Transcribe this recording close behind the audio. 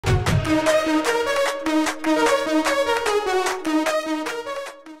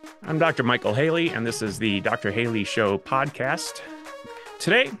Dr. Michael Haley, and this is the Dr. Haley Show podcast.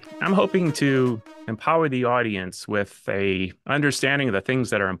 Today, I'm hoping to empower the audience with a understanding of the things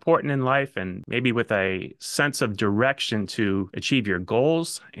that are important in life and maybe with a sense of direction to achieve your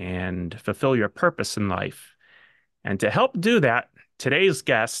goals and fulfill your purpose in life. And to help do that, today's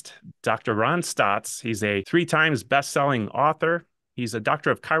guest, Dr. Ron Stotts, he's a 3 times best-selling author. He's a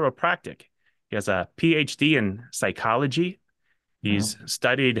doctor of chiropractic. He has a PhD in psychology. He's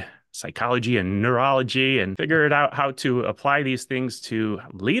studied psychology and neurology and figured out how to apply these things to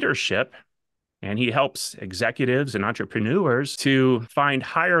leadership. And he helps executives and entrepreneurs to find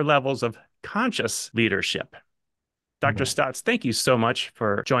higher levels of conscious leadership. Dr. Stotts, thank you so much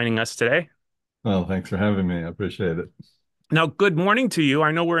for joining us today. Well, thanks for having me. I appreciate it. Now, good morning to you.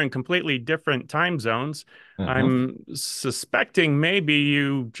 I know we're in completely different time zones. I'm suspecting maybe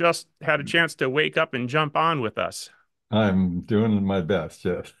you just had a chance to wake up and jump on with us. I'm doing my best,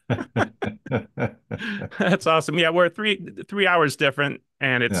 yes. That's awesome. Yeah, we're three hours different,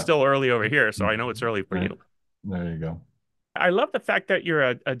 and it's still early over here, so I know it's early for you. There you go. I love the fact that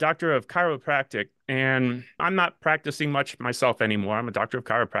you're a doctor of chiropractic, and I'm not practicing much myself anymore. I'm a doctor of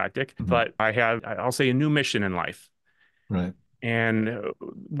chiropractic, but I have, I'll say, a new mission in life. Right. And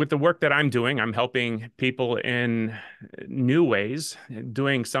with the work that I'm doing, I'm helping people in new ways,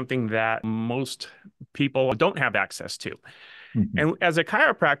 doing something that most people don't have access to. And as a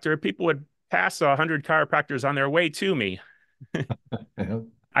chiropractor, people would pass 100 chiropractors on their way to me.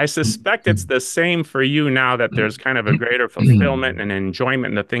 I suspect it's the same for you now that there's kind of a greater fulfillment and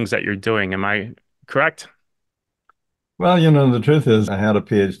enjoyment in the things that you're doing. Am I correct? Well, the truth is I had a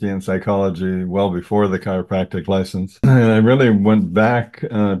PhD in psychology well before the chiropractic license. And I really went back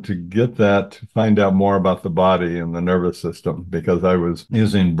to get that, to find out more about the body and the nervous system, because I was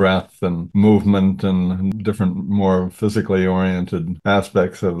using breath and movement and different, more physically oriented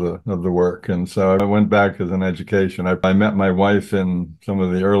aspects of the work. And so I went back as an education. I met my wife in some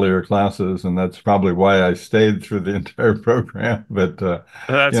of the earlier classes, and that's probably why I stayed through the entire program. But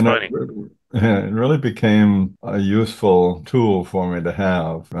that's funny. It really became a useful tool for me to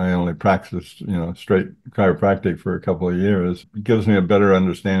have. I only practiced, straight chiropractic for a couple of years. It gives me a better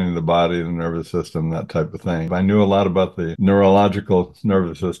understanding of the body, the nervous system, that type of thing. I knew a lot about the neurological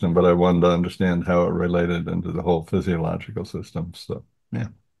nervous system, but I wanted to understand how it related into the whole physiological system. So, yeah.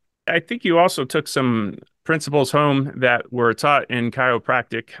 I think you also took some principles home that were taught in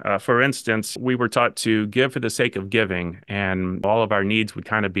chiropractic. For instance, we were taught to give for the sake of giving, and all of our needs would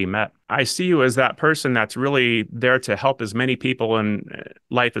kind of be met. I see you as that person that's really there to help as many people in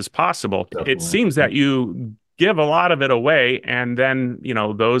life as possible. Definitely. It seems that you give a lot of it away, and then,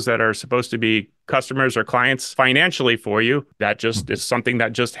 those that are supposed to be customers or clients financially for you, that just is something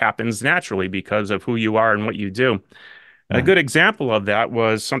that just happens naturally because of who you are and what you do. A good example of that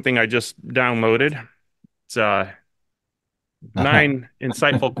was something I just downloaded. It's 9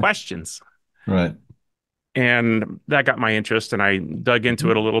 insightful questions. Right. And that got my interest, and I dug into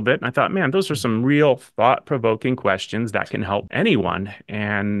it a little bit. And I thought, man, those are some real thought-provoking questions that can help anyone.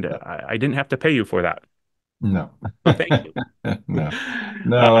 And I didn't have to pay you for that. No. So thank you. No,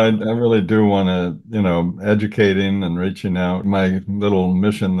 I really do want to, educating and reaching out. My little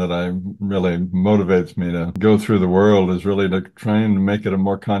mission that I really motivates me to go through the world is really to try and make it a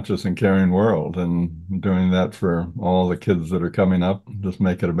more conscious and caring world. And doing that for all the kids that are coming up, just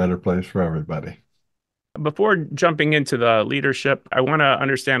make it a better place for everybody. Before jumping into the leadership, I want to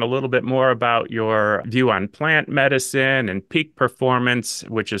understand a little bit more about your view on plant medicine and peak performance,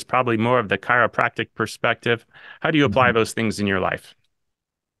 which is probably more of the chiropractic perspective. How do you apply those things in your life?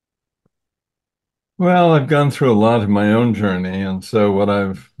 Well, I've gone through a lot of my own journey, and so what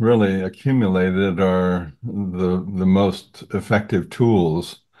I've really accumulated are the most effective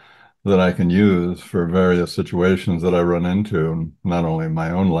tools that I can use for various situations that I run into, not only in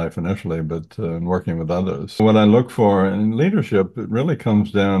my own life initially, but in working with others. What I look for in leadership, it really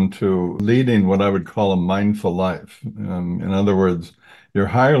comes down to leading what I would call a mindful life. In other words, your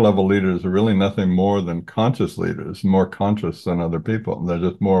higher level leaders are really nothing more than conscious leaders, more conscious than other people. They're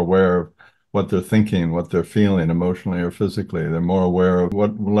just more aware of what they're thinking, what they're feeling emotionally or physically. They're more aware of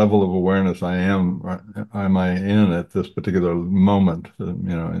what level of awareness am I in at this particular moment,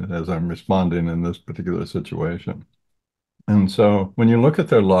 as I'm responding in this particular situation. And so when you look at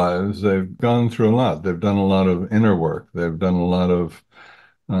their lives, they've gone through a lot. They've done a lot of inner work. They've done a lot of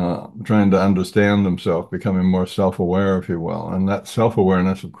trying to understand themselves, becoming more self-aware, if you will. And that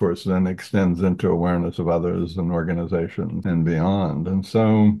self-awareness, of course, then extends into awareness of others and organizations and beyond. And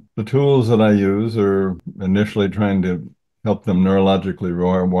so the tools that I use are initially trying to help them neurologically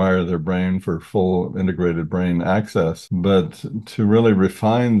wire their brain for full integrated brain access. But to really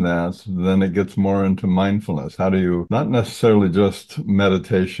refine that, then it gets more into mindfulness. How do you, not necessarily just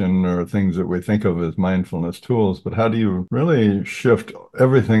meditation or things that we think of as mindfulness tools, but how do you really shift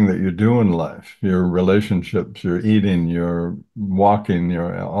everything that you do in life, your relationships, your eating, your walking,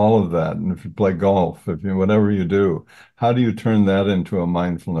 your all of that. And if you play golf, if you whatever you do, how do you turn that into a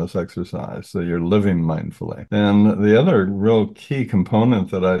mindfulness exercise so you're living mindfully? And the other real key component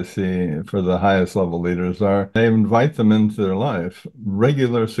that I see for the highest level leaders are they invite them into their life,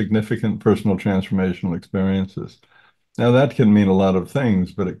 regular, significant personal transformational experiences. Now, that can mean a lot of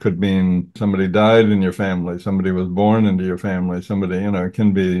things, but it could mean somebody died in your family, somebody was born into your family, somebody, it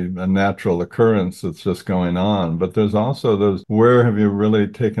can be a natural occurrence that's just going on. But there's also those, where have you really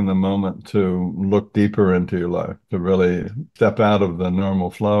taken the moment to look deeper into your life, to really step out of the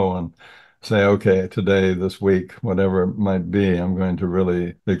normal flow and say, okay, today, this week, whatever it might be, I'm going to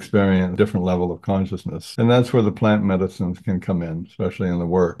really experience a different level of consciousness. And that's where the plant medicines can come in, especially in the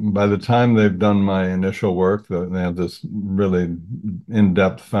work. By the time they've done my initial work, they have this really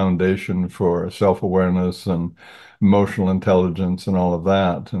in-depth foundation for self-awareness and emotional intelligence and all of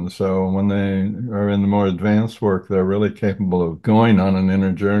that. And so when they are in the more advanced work, they're really capable of going on an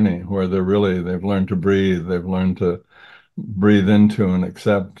inner journey where they've learned to breathe, they've learned to breathe into and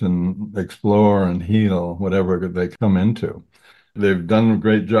accept and explore and heal whatever they come into. They've done a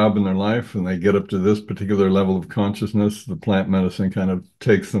great job in their life and they get up to this particular level of consciousness. The plant medicine kind of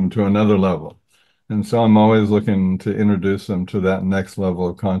takes them to another level. And so I'm always looking to introduce them to that next level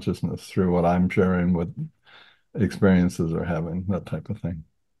of consciousness through what I'm sharing, what experiences they're having, that type of thing.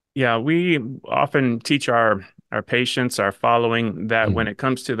 Yeah, we often teach our patients, our following, that when it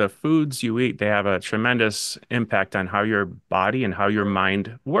comes to the foods you eat, they have a tremendous impact on how your body and how your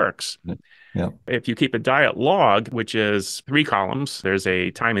mind works. Yeah. If you keep a diet log, which is three columns, there's a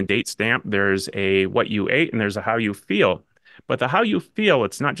time and date stamp, there's a what you ate, and there's a how you feel. But the how you feel,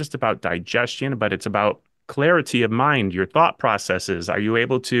 it's not just about digestion, but it's about clarity of mind, your thought processes. Are you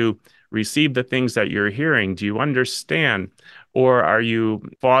able to receive the things that you're hearing? Do you understand? Or are you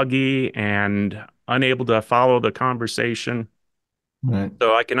foggy and unable to follow the conversation? Right.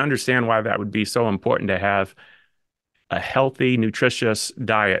 So I can understand why that would be so important to have a healthy, nutritious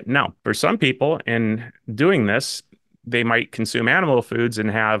diet. Now, for some people in doing this, they might consume animal foods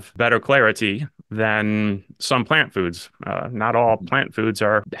and have better clarity than some plant foods. Not all plant foods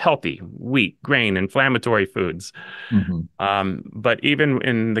are healthy: wheat, grain, inflammatory foods. Mm-hmm. But even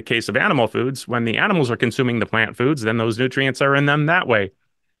in the case of animal foods, when the animals are consuming the plant foods, then those nutrients are in them that way.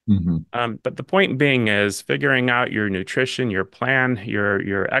 Mm-hmm. But the point being is figuring out your nutrition, your plan,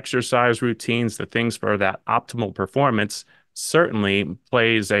 your exercise routines, the things for that optimal performance certainly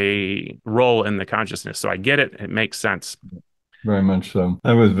plays a role in the consciousness. So I get it. It makes sense. Very much so.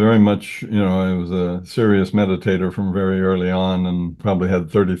 I was very much, I was a serious meditator from very early on and probably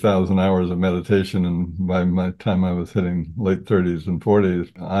had 30,000 hours of meditation. And by my time I was hitting late 30s and 40s,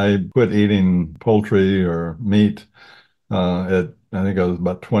 I quit eating poultry or meat I think I was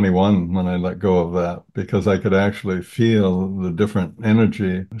about 21 when I let go of that because I could actually feel the different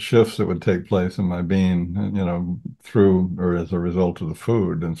energy shifts that would take place in my being, through or as a result of the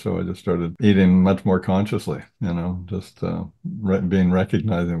food. And so I just started eating much more consciously, just being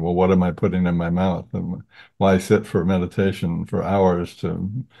recognizing, well, what am I putting in my mouth? And why sit for meditation for hours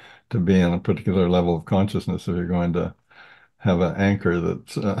to be in a particular level of consciousness if you're going to have an anchor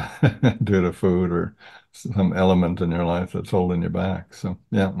that's due to food or some element in your life that's holding you back. So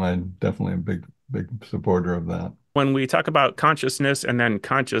yeah, I'm definitely a big supporter of that. When we talk about consciousness and then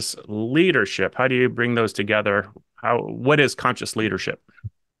conscious leadership, how do you bring those together? What is conscious leadership?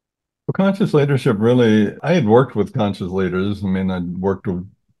 Well, conscious leadership really, I had worked with conscious leaders. I mean, I'd worked with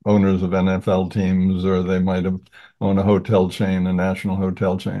owners of NFL teams, or they might have owned a hotel chain, a national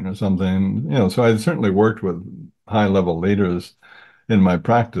hotel chain or something. So I certainly worked with high level leaders in my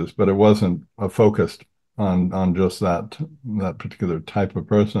practice, but it wasn't a focused on just that particular type of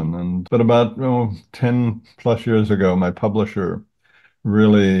person. But about 10 plus years ago, my publisher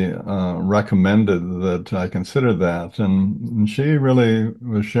really recommended that I consider that. And she really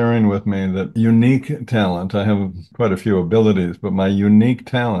was sharing with me that unique talent, I have quite a few abilities, but my unique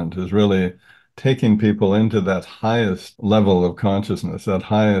talent is really taking people into that highest level of consciousness, that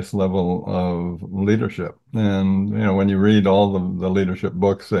highest level of leadership. And, when you read all the leadership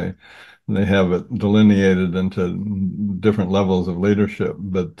books, they have it delineated into different levels of leadership,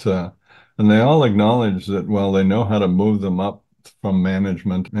 but and they all acknowledge that while they know how to move them up from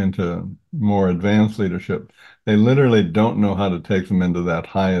management into more advanced leadership, they literally don't know how to take them into that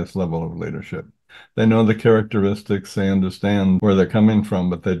highest level of leadership. They know the characteristics, they understand where they're coming from,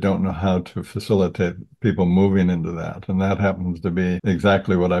 but they don't know how to facilitate people moving into that. And that happens to be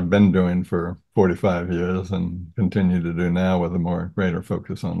exactly what I've been doing for 45 years and continue to do now with a more greater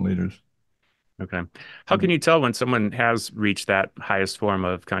focus on leaders. Okay. How can you tell when someone has reached that highest form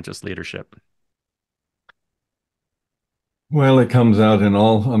of conscious leadership? Well, it comes out in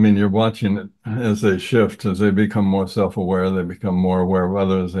all, I mean, you're watching it as they shift, as they become more self-aware, they become more aware of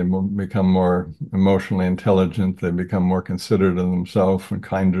others, become more emotionally intelligent, they become more considerate of themselves and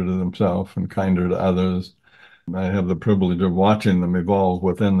kinder to themselves and kinder to others. I have the privilege of watching them evolve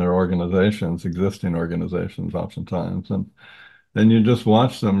within their organizations, existing organizations oftentimes. And then you just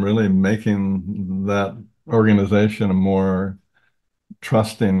watch them really making that organization a more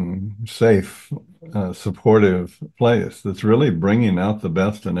trusting, safe, supportive place that's really bringing out the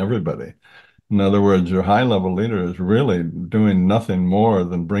best in everybody. In other words, your high level leader is really doing nothing more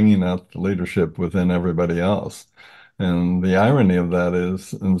than bringing out the leadership within everybody else. And the irony of that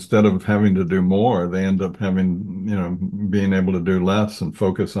is instead of having to do more, they end up having, being able to do less and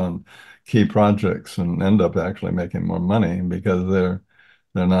focus on key projects and end up actually making more money because they're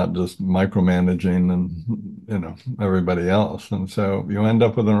not just micromanaging and everybody else. And so you end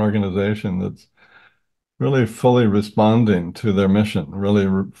up with an organization that's really fully responding to their mission,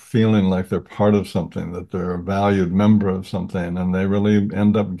 really feeling like they're part of something, that they're a valued member of something, and they really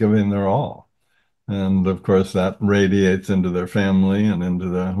end up giving their all. And of course, that radiates into their family and into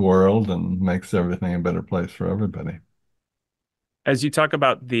the world and makes everything a better place for everybody. As you talk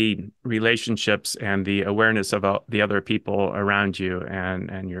about the relationships and the awareness of the other people around you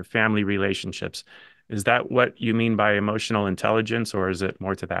and your family relationships, is that what you mean by emotional intelligence, or is it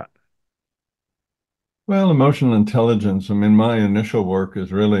more to that? Well, emotional intelligence, I mean, my initial work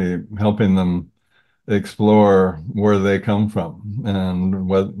is really helping them explore where they come from. And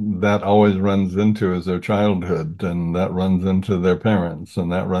what that always runs into is their childhood, and that runs into their parents,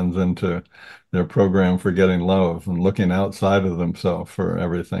 and that runs into their program for getting love and looking outside of themselves for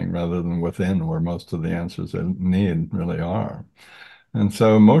everything rather than within, where most of the answers they need really are. And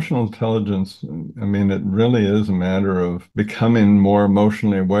so emotional intelligence, I mean, it really is a matter of becoming more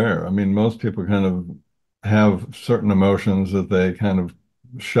emotionally aware. I mean, most people kind of have certain emotions that they kind of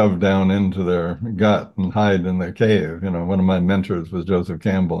shove down into their gut and hide in their cave. One of my mentors was Joseph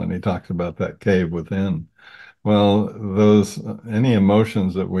Campbell, and he talks about that cave within. Well, any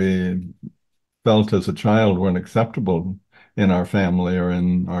emotions that we felt as a child weren't acceptable in our family or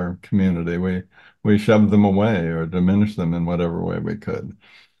in our community, we shoved them away or diminished them in whatever way we could.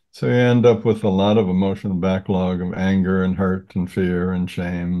 So you end up with a lot of emotional backlog of anger and hurt and fear and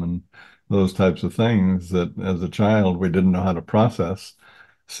shame and those types of things that as a child we didn't know how to process.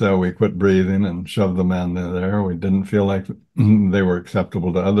 So we quit breathing and shoved them out there. We didn't feel like they were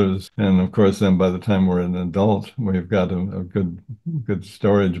acceptable to others. And of course, then by the time we're an adult, we've got a good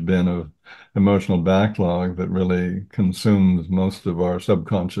storage bin of emotional backlog that really consumes most of our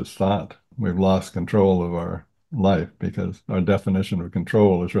subconscious thought. We've lost control of our life because our definition of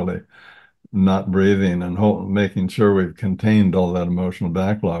control is really not breathing and making sure we've contained all that emotional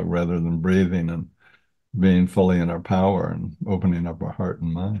backlog rather than breathing and being fully in our power and opening up our heart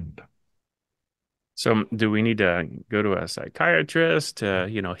and mind. So, do we need to go to a psychiatrist to,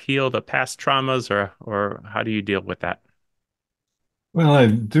 heal the past traumas, or how do you deal with that? Well, I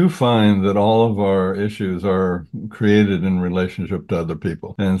do find that all of our issues are created in relationship to other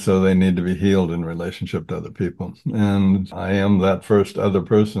people. And so they need to be healed in relationship to other people. And I am that first other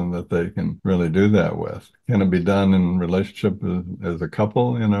person that they can really do that with. Can it be done in relationship as a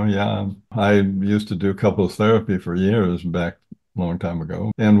couple? Yeah. I used to do couples therapy for years back a long time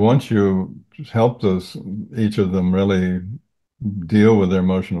ago. And once you help each of them really deal with their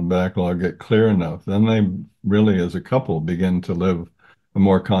emotional backlog, get clear enough, then they really, as a couple, begin to live a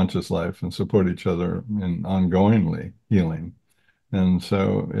more conscious life and support each other in ongoingly healing. And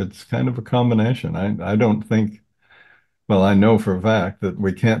so it's kind of a combination. I don't think, well, I know for a fact that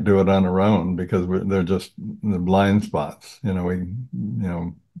we can't do it on our own because they're just the blind spots. I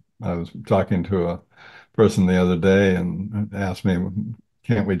was talking to a person the other day and asked me,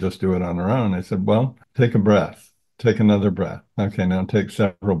 can't we just do it on our own? I said, well, take a breath, take another breath. Okay, now take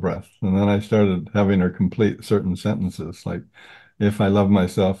several breaths. And then I started having her complete certain sentences like, if I love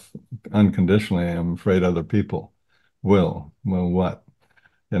myself unconditionally, I'm afraid other people will. Well, what?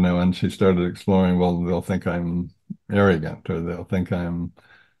 And she started exploring, well, they'll think I'm arrogant or they'll think I'm,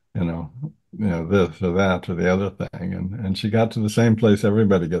 you know, this or that or the other thing. And she got to the same place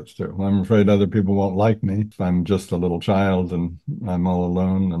everybody gets to. I'm afraid other people won't like me. If I'm just a little child and I'm all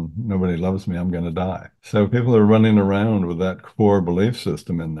alone and nobody loves me, I'm going to die. So people are running around with that core belief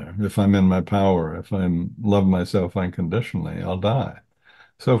system in there. If I'm in my power, if I love myself unconditionally, I'll die.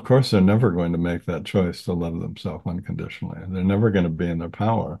 So of course they're never going to make that choice to love themselves unconditionally. They're never going to be in their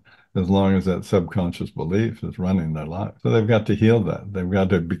power as long as that subconscious belief is running their life. So they've got to heal that. They've got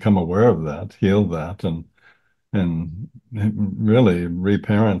to become aware of that, heal that, and really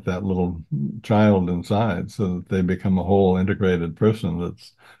reparent that little child inside so that they become a whole integrated person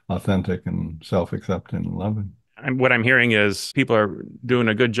that's authentic and self-accepting and loving. And what I'm hearing is people are doing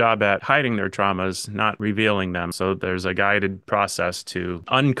a good job at hiding their traumas, not revealing them. So there's a guided process to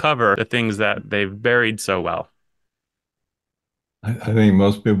uncover the things that they've buried so well. I think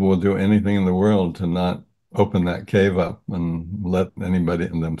most people will do anything in the world to not open that cave up and let anybody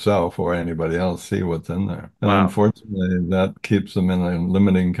in themselves or anybody else see what's in there. And Wow. unfortunately, that keeps them in a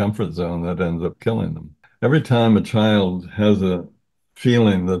limiting comfort zone that ends up killing them. Every time a child has a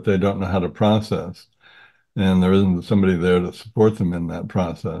feeling that they don't know how to process, and there isn't somebody there to support them in that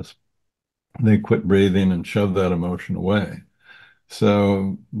process, they quit breathing and shove that emotion away.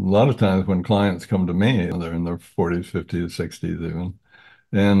 So a lot of times when clients come to me, they're in their 40s, 50s, 60s even,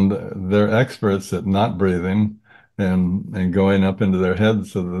 and they're experts at not breathing and going up into their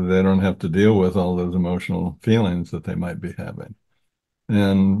heads so that they don't have to deal with all those emotional feelings that they might be having.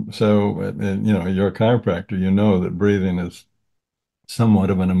 And so, you're a chiropractor, you know that breathing is somewhat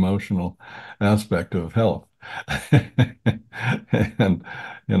of an emotional aspect of health. And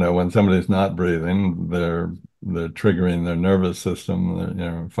when somebody's not breathing, they're triggering their nervous system,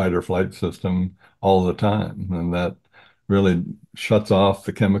 their fight or flight system all the time, and that really shuts off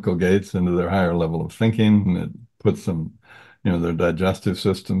the chemical gates into their higher level of thinking, and it puts them, their digestive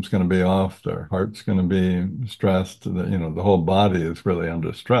system's going to be off, their heart's going to be stressed, the whole body is really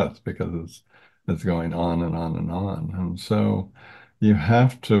under stress because it's going on and on and on. And so you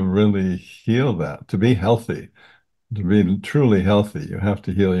have to really heal that to be healthy. To be truly healthy, you have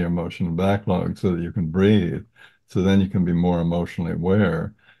to heal your emotional backlog so that you can breathe. So then you can be more emotionally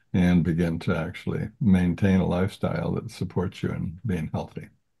aware and begin to actually maintain a lifestyle that supports you in being healthy.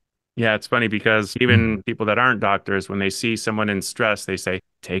 Yeah, it's funny because even people that aren't doctors, when they see someone in stress, they say,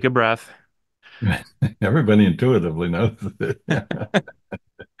 take a breath. Everybody intuitively knows it.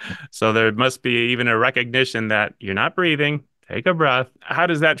 So there must be even a recognition that you're not breathing. Take a breath. How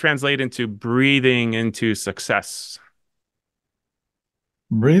does that translate into breathing into success?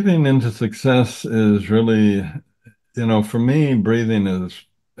 Breathing into success is really, for me, breathing is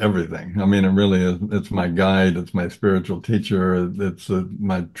everything. I mean, it really is. It's my guide. It's my spiritual teacher. It's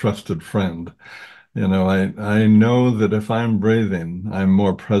my trusted friend. I know that if I'm breathing, I'm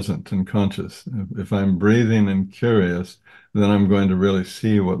more present and conscious. If I'm breathing and curious, then I'm going to really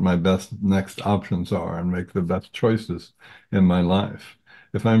see what my best next options are and make the best choices in my life.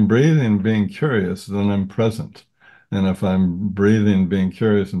 If I'm breathing, being curious, then I'm present. And if I'm breathing, being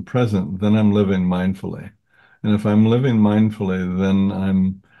curious and present, then I'm living mindfully. And if I'm living mindfully, then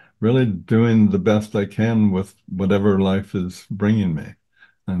I'm really doing the best I can with whatever life is bringing me.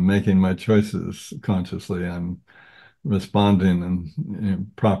 I'm making my choices consciously. I'm responding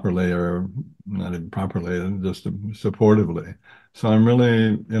and properly, or not even properly, just supportively. So I'm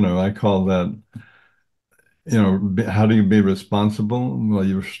really, I call that, how do you be responsible? Well,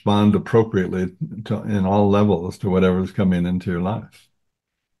 you respond appropriately in all levels to whatever's coming into your life.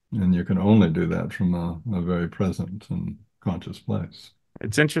 And you can only do that from a very present and conscious place.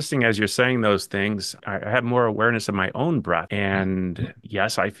 It's interesting as you're saying those things. I have more awareness of my own breath. And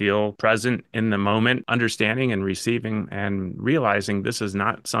yes, I feel present in the moment, understanding and receiving and realizing this is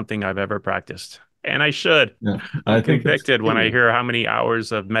not something I've ever practiced. And I should. Yeah, I'm I think it's convicted when I key. hear how many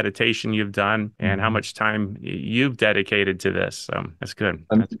hours of meditation you've done and how Mhm. much time you've dedicated to this. So that's good.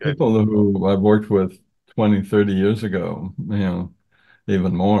 I mean, That's good. people who I've worked with 20, 30 years ago,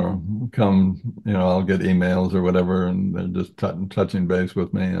 even more, come, I'll get emails or whatever, and they're just touching base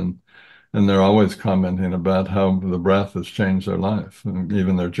with me, and they're always commenting about how the breath has changed their life, and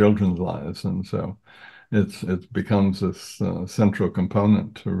even their children's lives. And so it becomes this central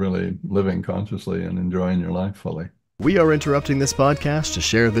component to really living consciously and enjoying your life fully. We are interrupting this podcast to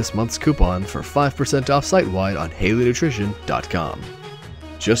share this month's coupon for 5% off site-wide on HaleyNutrition.com.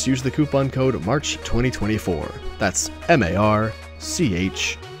 Just use the coupon code MARCH2024. That's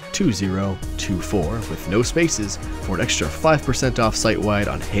MARCH2024 with no spaces for an extra 5% off site-wide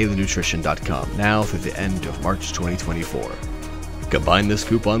on HaleyNutrition.com now through the end of March 2024. Combine this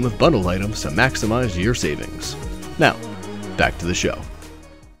coupon with bundled items to maximize your savings. Now, back to the show.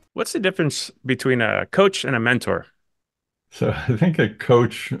 What's the difference between a coach and a mentor? So I think a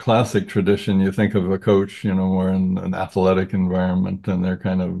coach, classic tradition, you think of a coach, more in an athletic environment, and they're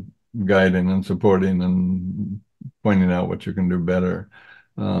kind of guiding and supporting and pointing out what you can do better.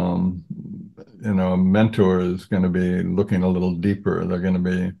 Um, a mentor is going to be looking a little deeper. They're going to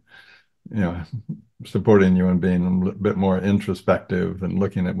be, you know, supporting you and being a bit more introspective and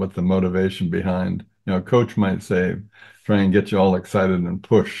looking at what the motivation behind, a coach might say, try and get you all excited and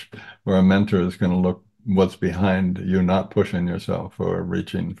push, where a mentor is going to look what's behind you not pushing yourself or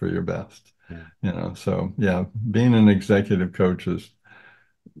reaching for your best. Yeah. So yeah, being an executive coach is,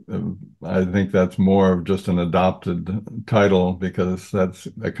 I think that's more of just an adopted title because that's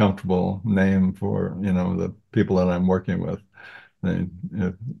a comfortable name for, the people that I'm working with. They,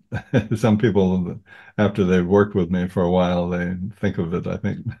 some people, after they've worked with me for a while, they think of it, I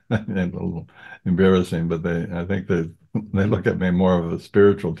think, a little embarrassing, but I think they look at me more of a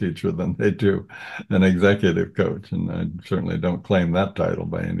spiritual teacher than they do an executive coach. And I certainly don't claim that title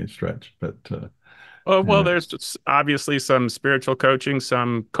by any stretch, but Oh, well, uh, there's obviously some spiritual coaching,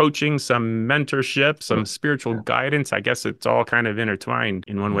 some mentorship, some spiritual yeah. guidance. I guess it's all kind of intertwined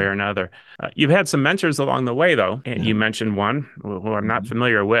in one way or another. You've had some mentors along the way, though. And Yeah. you mentioned one who I'm not Mhm.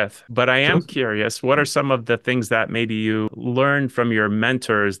 familiar with, but I am Just curious, what are some of the things that maybe you learned from your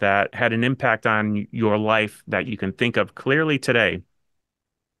mentors that had an impact on your life that you can think of clearly today?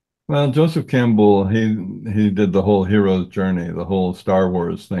 Well, Joseph Campbell, he did the whole hero's journey. The whole Star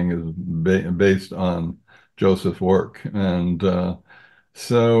Wars thing is based on Joseph's work, and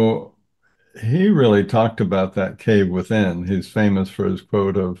so he really talked about that cave within. He's famous for his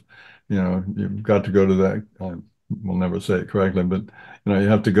quote of, you've got to go to that. I will never say it correctly, but you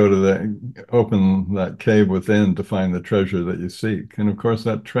have to go to open that cave within to find the treasure that you seek. And of course,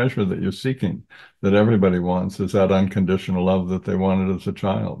 that treasure that you're seeking, that everybody wants, is that unconditional love that they wanted as a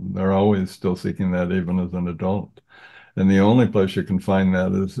child. They're always still seeking that, even as an adult. And the only place you can find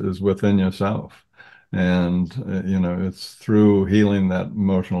that is within yourself. And, it's through healing that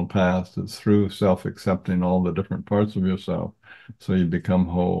emotional past. It's through self-accepting all the different parts of yourself so you become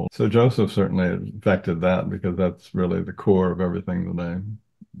whole. So Joseph certainly affected that because that's really the core of everything that I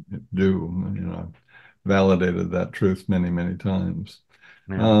do. Validated that truth many, many times.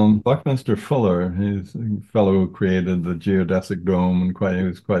 Yeah. Buckminster Fuller, he's a fellow who created the geodesic dome, and he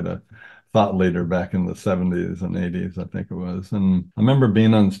was quite a thought leader back in the 70s and 80s, I think it was. And I remember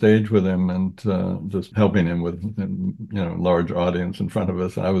being on stage with him and just helping him with, large audience in front of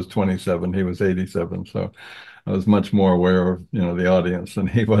us. I was 27, he was 87, so I was much more aware of, the audience than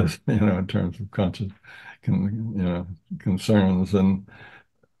he was, in terms of concerns. And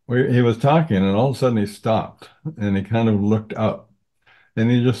he was talking, and all of a sudden he stopped and he kind of looked up. And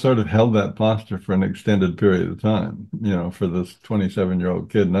he just sort of held that posture for an extended period of time, for this 27-year-old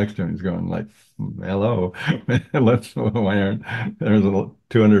kid next to him. He's going like, hello, why aren't there's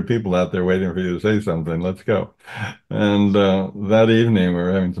 200 people out there waiting for you to say something? Let's go. And that evening, we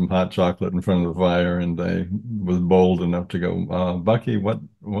were having some hot chocolate in front of the fire, and I was bold enough to go, Bucky, what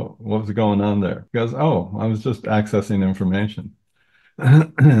was going on there? He goes, oh, I was just accessing information.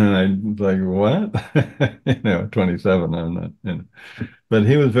 And I was like, what? 27, I'm not, But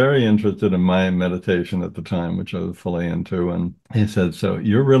he was very interested in my meditation at the time, which I was fully into. And he said, so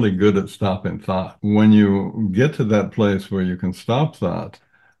you're really good at stopping thought. When you get to that place where you can stop thought,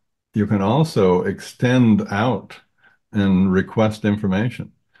 you can also extend out and request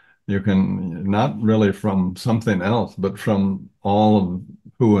information. You can not really from something else, but from all of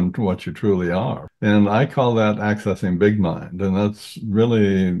who and what you truly are. And I call that accessing big mind. And that's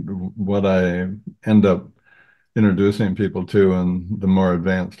really what I end up introducing people to in the more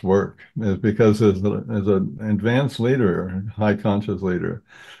advanced work, is because as an advanced leader, high conscious leader,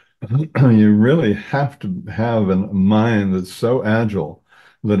 you really have to have a mind that's so agile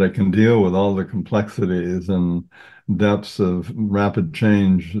that it can deal with all the complexities and depths of rapid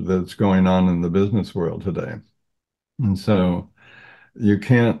change that's going on in the business world today. And so you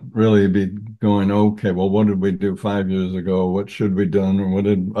can't really be going, okay, well, what did we do 5 years ago? What should we done? Or what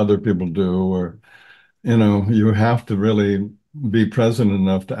did other people do? Or, you have to really be present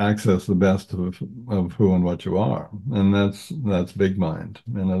enough to access the best of who and what you are. And that's big mind.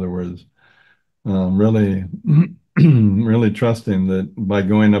 In other words, really, really trusting that by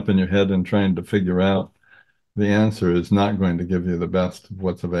going up in your head and trying to figure out the answer is not going to give you the best of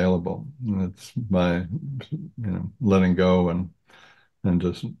what's available. And it's by, letting go and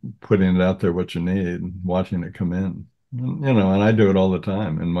just putting it out there what you need and watching it come in. And I do it all the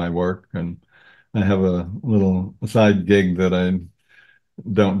time in my work. And I have a little side gig that I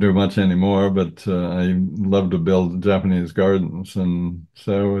don't do much anymore, but I love to build Japanese gardens. And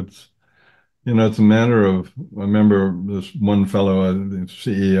so it's a matter of, I remember this one fellow, the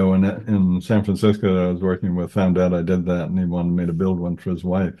CEO in San Francisco that I was working with, found out I did that, and he wanted me to build one for his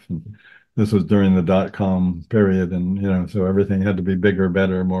wife. And this was during the dot-com period, and so everything had to be bigger,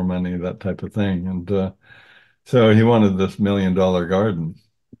 better, more money, that type of thing. And so he wanted this $1 million garden.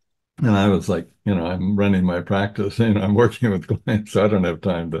 And I was like, I'm running my practice, I'm working with clients, so I don't have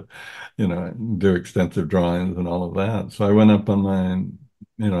time to, do extensive drawings and all of that. So I went up on my,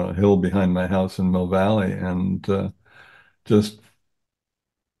 hill behind my house in Mill Valley and just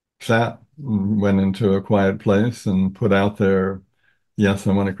sat, went into a quiet place and put out there, yes,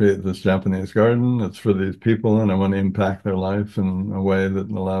 I want to create this Japanese garden. It's for these people, and I want to impact their life in a way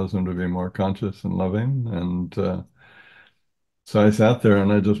that allows them to be more conscious and loving. And so I sat there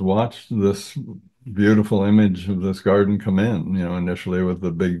and I just watched this beautiful image of this garden come in, initially with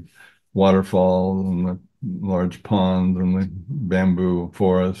the big waterfall and the large pond and the bamboo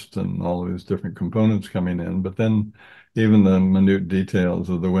forest and all these different components coming in. But then even the minute details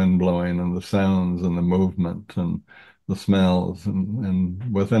of the wind blowing and the sounds and the movement and the smells.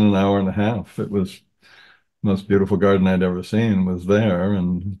 And within an hour and a half, it was most beautiful garden I'd ever seen was there.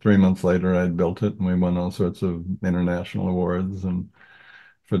 And 3 months later, I'd built it, and we won all sorts of international awards and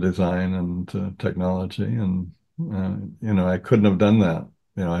for design and technology. And I couldn't have done that.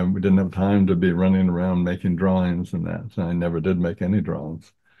 I didn't have time to be running around making drawings and that. So I never did make any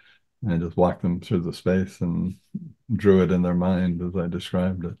drawings. I just walked them through the space and drew it in their mind as I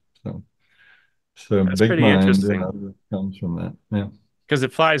described it. So That's big pretty mind, interesting comes from that. Yeah. because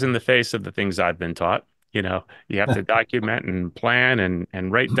it flies in the face of the things I've been taught. You have to document and plan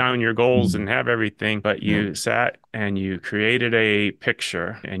and write down your goals and have everything, but Yeah. you sat and you created a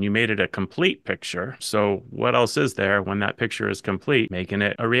picture and you made it a complete picture. So what else is there when that picture is complete, making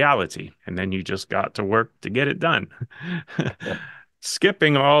it a reality? And then you just got to work to get it done. Yeah.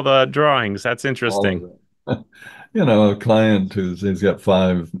 Skipping all the drawings. That's All interesting. of it. A client he's got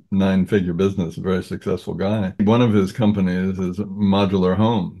 5 9-figure business, a very successful guy. One of his companies is modular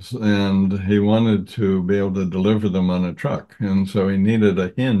homes, and he wanted to be able to deliver them on a truck. And so he needed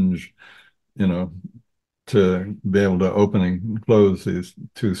a hinge, you know, to be able to open and close these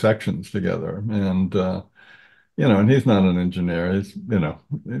two sections together. And he's not an engineer. He's, a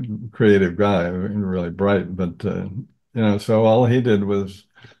creative guy, really bright. But, so all he did was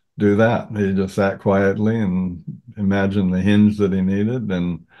do that. He just sat quietly and imagined the hinge that he needed.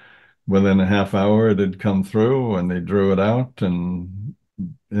 And within a half hour, it had come through and they drew it out. And,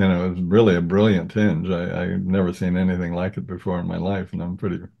 it was really a brilliant hinge. I've never seen anything like it before in my life. And I'm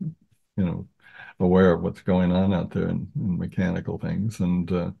pretty, aware of what's going on out there in mechanical things.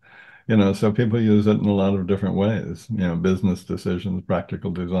 And, so people use it in a lot of different ways, business decisions,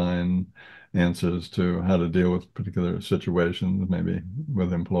 practical design, answers to how to deal with particular situations, maybe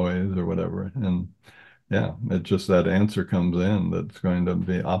with employees or whatever. And yeah, it's just that answer comes in that's going to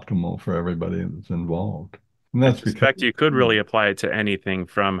be optimal for everybody that's involved. And I that's because, suspect you could really apply it to anything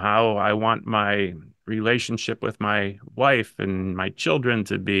from how I want my relationship with my wife and my children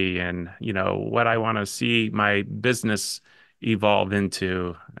to be, and what I want to see my business evolve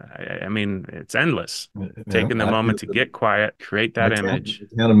into. I mean, it's endless. Taking the I moment use to it. get quiet, create that image.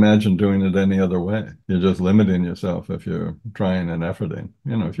 I can't imagine doing it any other way. You're just limiting yourself if you're trying and efforting.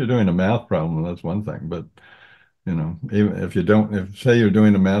 If you're doing a math problem, that's one thing. But, even if you don't, if say you're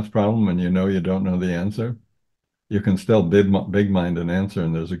doing a math problem and you don't know the answer, you can still big mind an answer,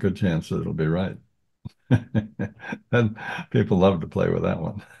 and there's a good chance that it'll be right. And people love to play with that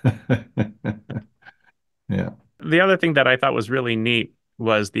one. Yeah. The other thing that I thought was really neat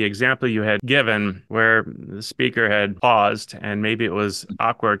was the example you had given where the speaker had paused and maybe it was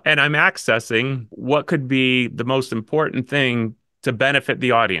awkward. And I'm accessing what could be the most important thing to benefit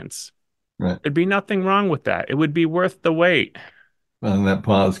the audience. Right. There'd be nothing wrong with that. It would be worth the wait. And that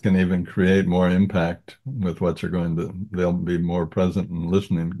pause can even create more impact with what you're going to, they'll be more present and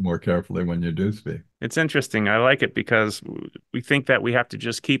listening more carefully when you do speak. It's interesting. I like it because we think that we have to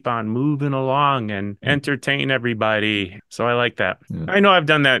just keep on moving along and entertain everybody. So I like that. Yeah. I know I've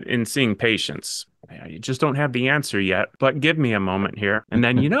done that in seeing patients. You just don't have the answer yet, but give me a moment here. And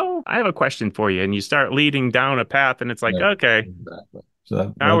then, I have a question for you. And you start leading down a path and it's like, Yeah, okay, exactly.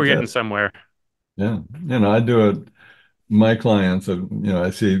 So now we're getting it. somewhere. Yeah. I do it. My clients,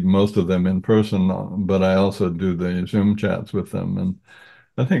 I see most of them in person, but I also do the Zoom chats with them. And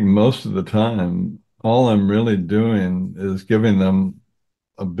I think most of the time, all I'm really doing is giving them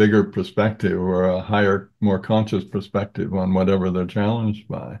a bigger perspective or a higher, more conscious perspective on whatever they're challenged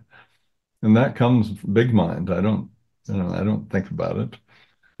by. And that comes big mind. I don't think about it.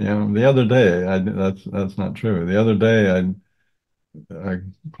 The other day, that's not true. The other day, a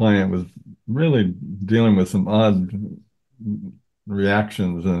client was really dealing with some odd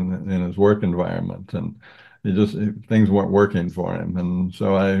reactions in his work environment, and things weren't working for him. And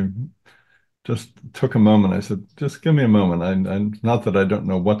so I just took a moment. I said, just give me a moment. Not that I don't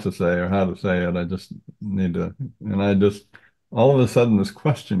know what to say or how to say it. I just need to, and all of a sudden, this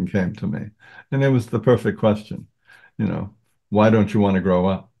question came to me, and it was the perfect question. You know, why don't you want to grow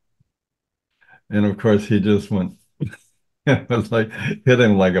up? And of course, he just went, it was like hit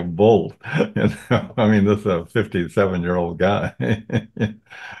him like a bolt. I mean, this is a 57-year-old guy.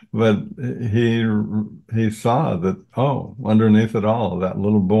 But he saw that, oh, underneath it all, that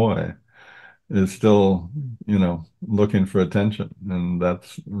little boy is still, looking for attention. And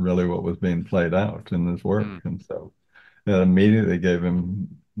that's really what was being played out in his work. Mm, And so it immediately gave him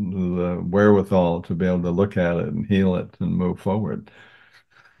the wherewithal to be able to look at it and heal it and move forward.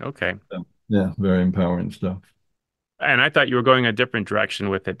 okay. So, yeah, very empowering stuff. And I thought you were going a different direction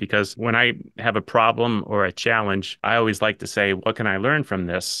with it because when I have a problem or a challenge, I always like to say, what can I learn from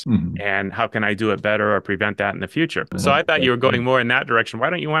this? Mhm. And how can I do it better or prevent that in the future? So Yeah, I thought you that's were going right. more in that direction. Why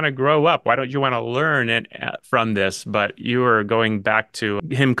don't you want to grow up? Why don't you want to learn it from this? But you were going back to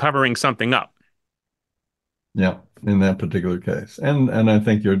him covering something up. Yeah, in that particular case. And I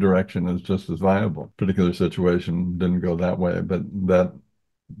think your direction is just as viable. Particular situation didn't go that way, but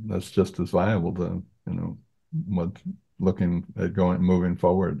that's just as viable to, what looking at moving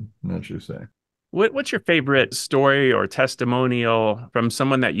forward, as you say. What's your favorite story or testimonial from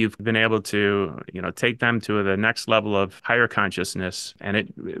someone that you've been able to, take them to the next level of higher consciousness and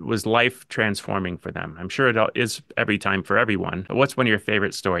it was life transforming for them? I'm sure is every time for everyone. But what's one of your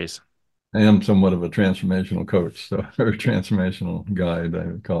favorite stories? I am somewhat of a transformational coach, so or transformational guide, I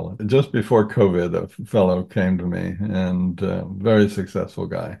would call it. Just before COVID, a fellow came to me, and very successful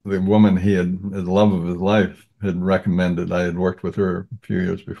guy. The woman the love of his life, had recommended. I had worked with her a few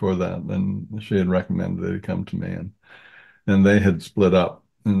years before that, and she had recommended that he come to me, and they had split up.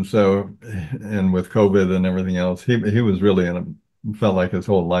 And so, and with COVID and everything else, he was really felt like his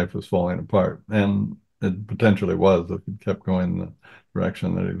whole life was falling apart, and it potentially was if he kept going the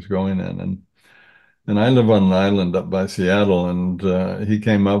direction that he was going in. And I live on an island up by Seattle, and he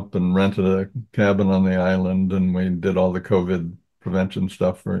came up and rented a cabin on the island, and we did all the COVID prevention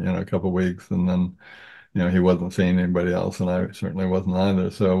stuff for a couple of weeks, and then he wasn't seeing anybody else, and I certainly wasn't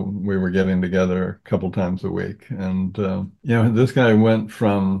either. So we were getting together a couple times a week. And, this guy went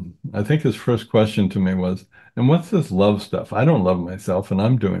from, I think his first question to me was, and what's this love stuff? I don't love myself and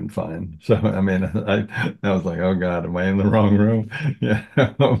I'm doing fine. So, I mean, I was like, oh God, am I in the wrong room? Yeah.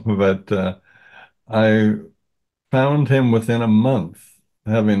 But I found him within a month,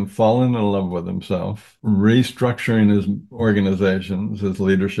 having fallen in love with himself, restructuring his organizations, his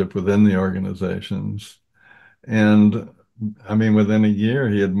leadership within the organizations, and I mean, within a year,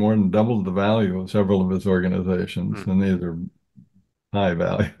 he had more than doubled the value of several of his organizations, Hmm. and these are high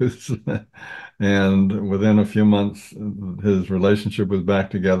values. And within a few months, his relationship was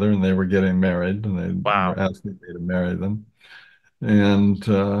back together, and they were getting married, and they were Wow. asking me to marry them. And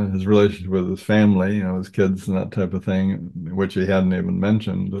his relationship with his family, his kids and that type of thing, which he hadn't even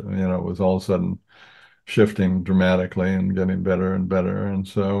mentioned, was all of a sudden shifting dramatically and getting better and better. And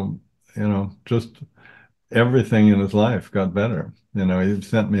so, just everything in his life got better. He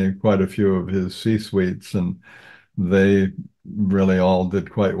sent me quite a few of his C-suites, and they really all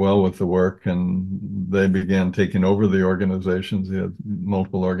did quite well with the work, and they began taking over the organizations. He had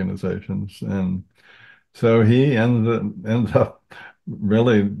multiple organizations, and so he ends up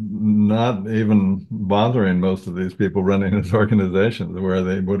really not even bothering most of these people running his organizations, where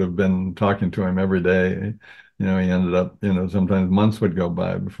they would have been talking to him every day. He ended up, sometimes months would go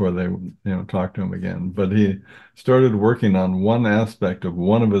by before they, talk to him again. But he started working on one aspect of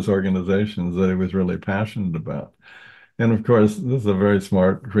one of his organizations that he was really passionate about. And of course, this is a very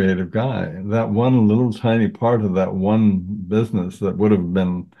smart, creative guy. That one little tiny part of that one business that would have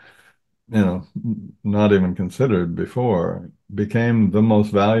been not even considered before, became the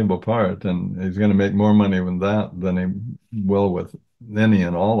most valuable part. And he's going to make more money with that than he will with any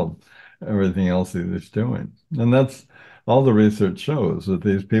and all of everything else he's doing. And that's all the research shows, that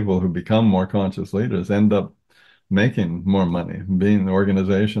these people who become more conscious leaders end up making more money, being the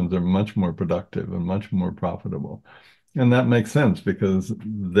organizations are much more productive and much more profitable. And that makes sense because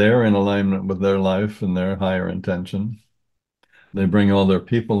they're in alignment with their life and their higher intention. They bring all their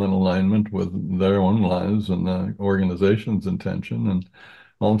people in alignment with their own lives and the organization's intention, and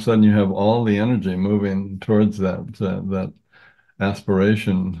all of a sudden you have all the energy moving towards that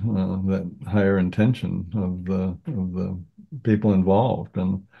aspiration, that higher intention of the people involved.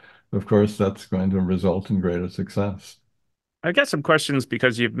 And of course, that's going to result in greater success. I got some questions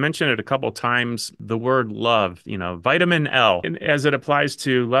because you've mentioned it a couple times, the word love, vitamin L, and as it applies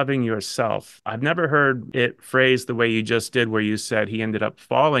to loving yourself. I've never heard it phrased the way you just did, where you said he ended up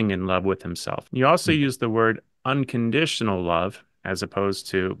falling in love with himself. You also used the word unconditional love as opposed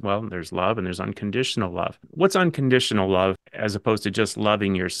to, well, there's love and there's unconditional love. What's unconditional love as opposed to just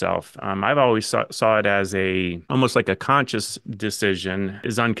loving yourself? I've always saw it as almost like a conscious decision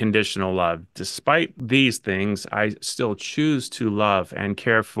is unconditional love. Despite these things, I still choose to love and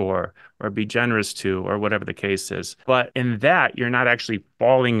care for or be generous to, or whatever the case is. But in that, you're not actually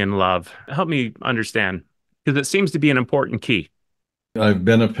falling in love. Help me understand, because it seems to be an important key. I've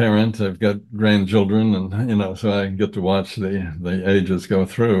been a parent. I've got grandchildren, and so I get to watch the ages go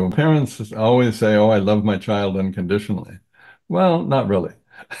through. Parents always say, "Oh, I love my child unconditionally." Well, not really.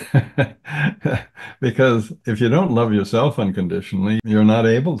 Because if you don't love yourself unconditionally, you're not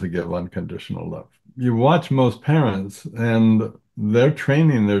able to give unconditional love. You watch most parents, and they're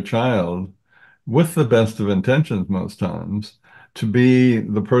training their child with the best of intentions most times to be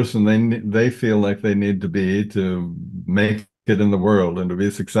the person they feel like they need to be to make it in the world and to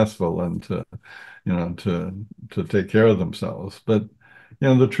be successful and to to take care of themselves. But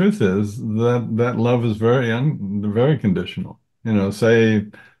the truth is that that love is very conditional. Say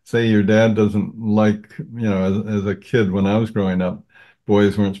your dad doesn't like, as a kid when I was growing up,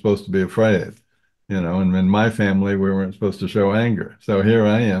 boys weren't supposed to be afraid. And in my family, we weren't supposed to show anger. So here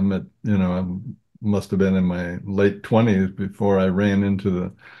I am I must have been in my late 20s before I ran into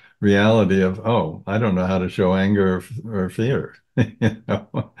the reality of, oh, I don't know how to show anger or fear.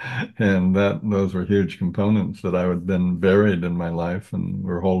 And those were huge components that I had been buried in my life and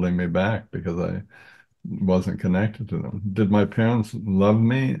were holding me back because I wasn't connected to them. Did my parents love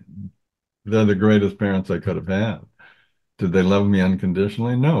me? They're the greatest parents I could have had. Did they love me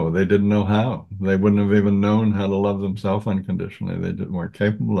unconditionally? No, they didn't know how. They wouldn't have even known how to love themselves unconditionally. Weren't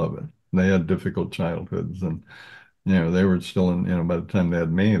capable of it. They had difficult childhoods, and they were still by the time they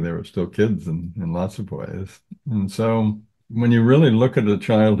had me, they were still kids in lots of ways. And so when you really look at a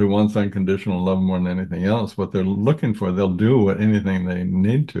child who wants unconditional love more than anything else, what they're looking for, they'll do anything they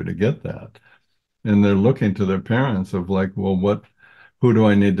need to get that. And they're looking to their parents of like, well, who do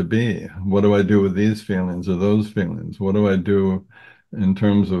I need to be? What do I do with these feelings or those feelings? What do I do in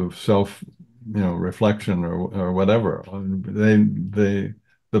terms of self, reflection or whatever?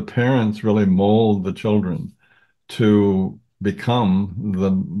 The parents really mold the children to become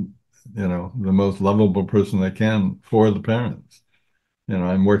the most lovable person they can for the parents.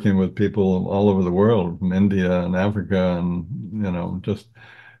 I'm working with people all over the world, from India and Africa, and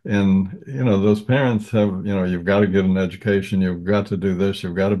those parents have, you've got to get an education, you've got to do this,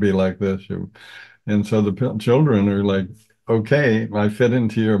 you've got to be like this, and so the children are like, okay, I fit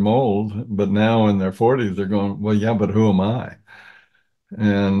into your mold, but now in their 40s they're going, well, yeah, but who am I?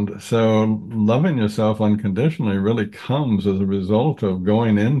 And so loving yourself unconditionally really comes as a result of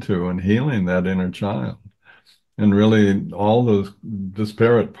going into and healing that inner child. And really all those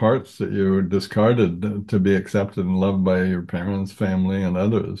disparate parts that you discarded to be accepted and loved by your parents, family, and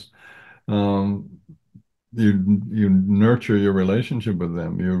others, um, you nurture your relationship with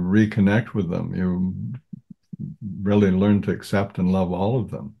them, you reconnect with them, you really learn to accept and love all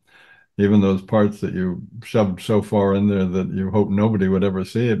of them. Even those parts that you shoved so far in there that you hope nobody would ever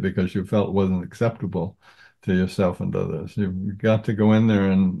see it because you felt wasn't acceptable to yourself and others. You've got to go in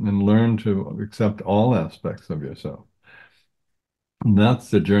there and learn to accept all aspects of yourself. And that's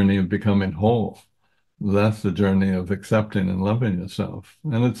the journey of becoming whole. That's the journey of accepting and loving yourself.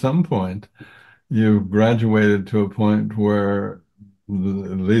 And at some point, you've graduated to a point where at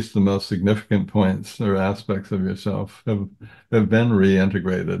least the most significant points or aspects of yourself have been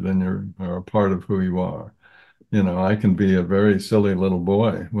reintegrated and are a part of who you are. I can be a very silly little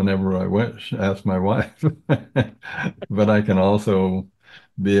boy whenever I wish, ask my wife. But I can also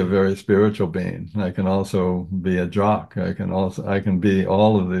be a very spiritual being. I can also be a jock. I can be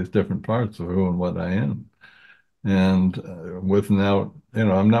all of these different parts of who and what I am. And without,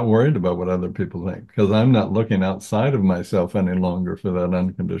 I'm not worried about what other people think because I'm not looking outside of myself any longer for that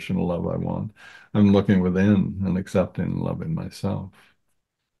unconditional love I want. I'm looking within and accepting and loving myself.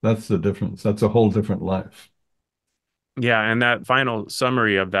 That's the difference. That's a whole different life. Yeah, and that final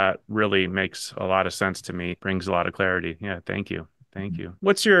summary of that really makes a lot of sense to me, brings a lot of clarity. Yeah, thank you. Thank you.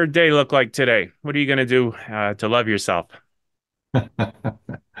 What's your day look like today? What are you going to do to love yourself?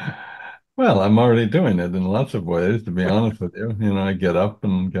 Well, I'm already doing it in lots of ways, to be honest with you. I get up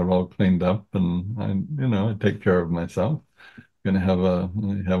and get all cleaned up and I take care of myself. going to have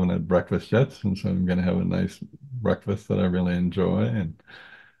I haven't had breakfast yet, and so I'm going to have a nice breakfast that I really enjoy. And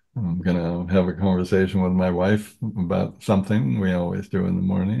I'm going to have a conversation with my wife about something we always do in the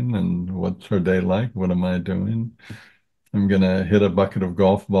morning and what's her day like? What am I doing? I'm going to hit a bucket of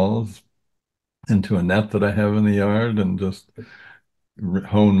golf balls into a net that I have in the yard and just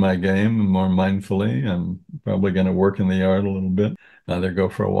hone my game more mindfully. I'm probably going to work in the yard a little bit, either go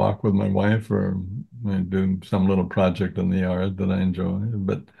for a walk with my wife or do some little project in the yard that I enjoy.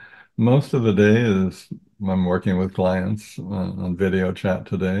 But most of the day is I'm working with clients on video chat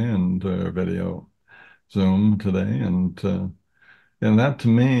today and video Zoom today. And that to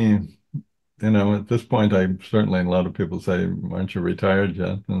me, at this point, certainly a lot of people say, aren't you retired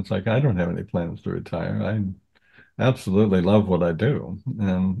yet? And it's like, I don't have any plans to retire. I absolutely love what I do.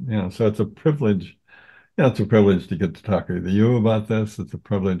 And, so it's a privilege. It's a privilege to get to talk with you about this. It's a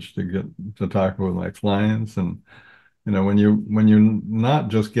privilege to get to talk with my clients. And, when you're not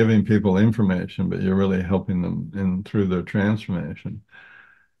just giving people information, but you're really helping them through their transformation,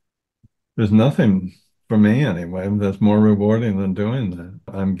 there's nothing for me anyway that's more rewarding than doing that.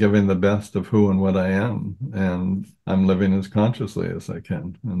 I'm giving the best of who and what I am, and I'm living as consciously as I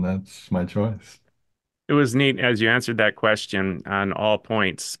can, and that's my choice. It was neat as you answered that question on all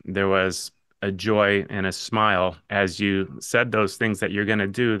points. There was a joy and a smile as you said those things that you're going to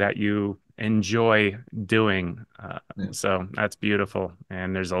do that you enjoy doing. So that's beautiful.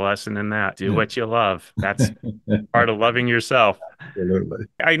 And there's a lesson in that. Do what you love. That's part of loving yourself. Absolutely.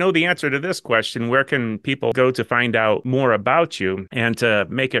 I know the answer to this question. Where can people go to find out more about you? And to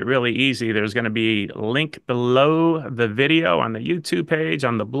make it really easy, there's going to be a link below the video on the YouTube page,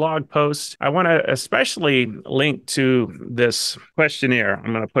 on the blog post. I want to especially link to this questionnaire.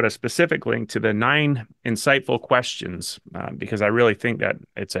 I'm going to put a specific link to the 9 insightful questions because I really think that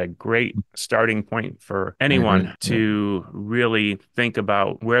it's a great starting point for anyone to really think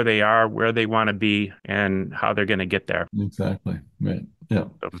about where they are, where they want to be, and how they're going to get there. Exactly. Right. Yeah.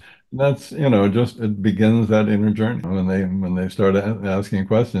 That's, just it begins that inner journey when they start asking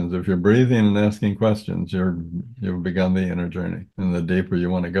questions. If you're breathing and asking questions, you've begun the inner journey. And the deeper you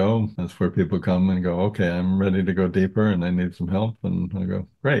want to go, that's where people come and go, okay, I'm ready to go deeper and I need some help. And I go,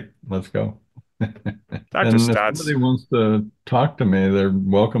 great, let's go. Dr. And Stotts, if somebody wants to talk to me, they're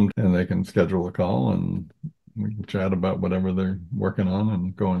welcome and they can schedule a call and we can chat about whatever they're working on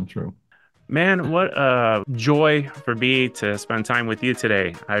and going through. Man, what a joy for me to spend time with you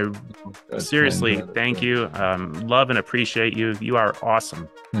today. I seriously thank you. Love and appreciate you. You are awesome.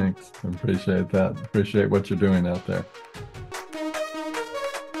 Thanks. I appreciate that. Appreciate what you're doing out there.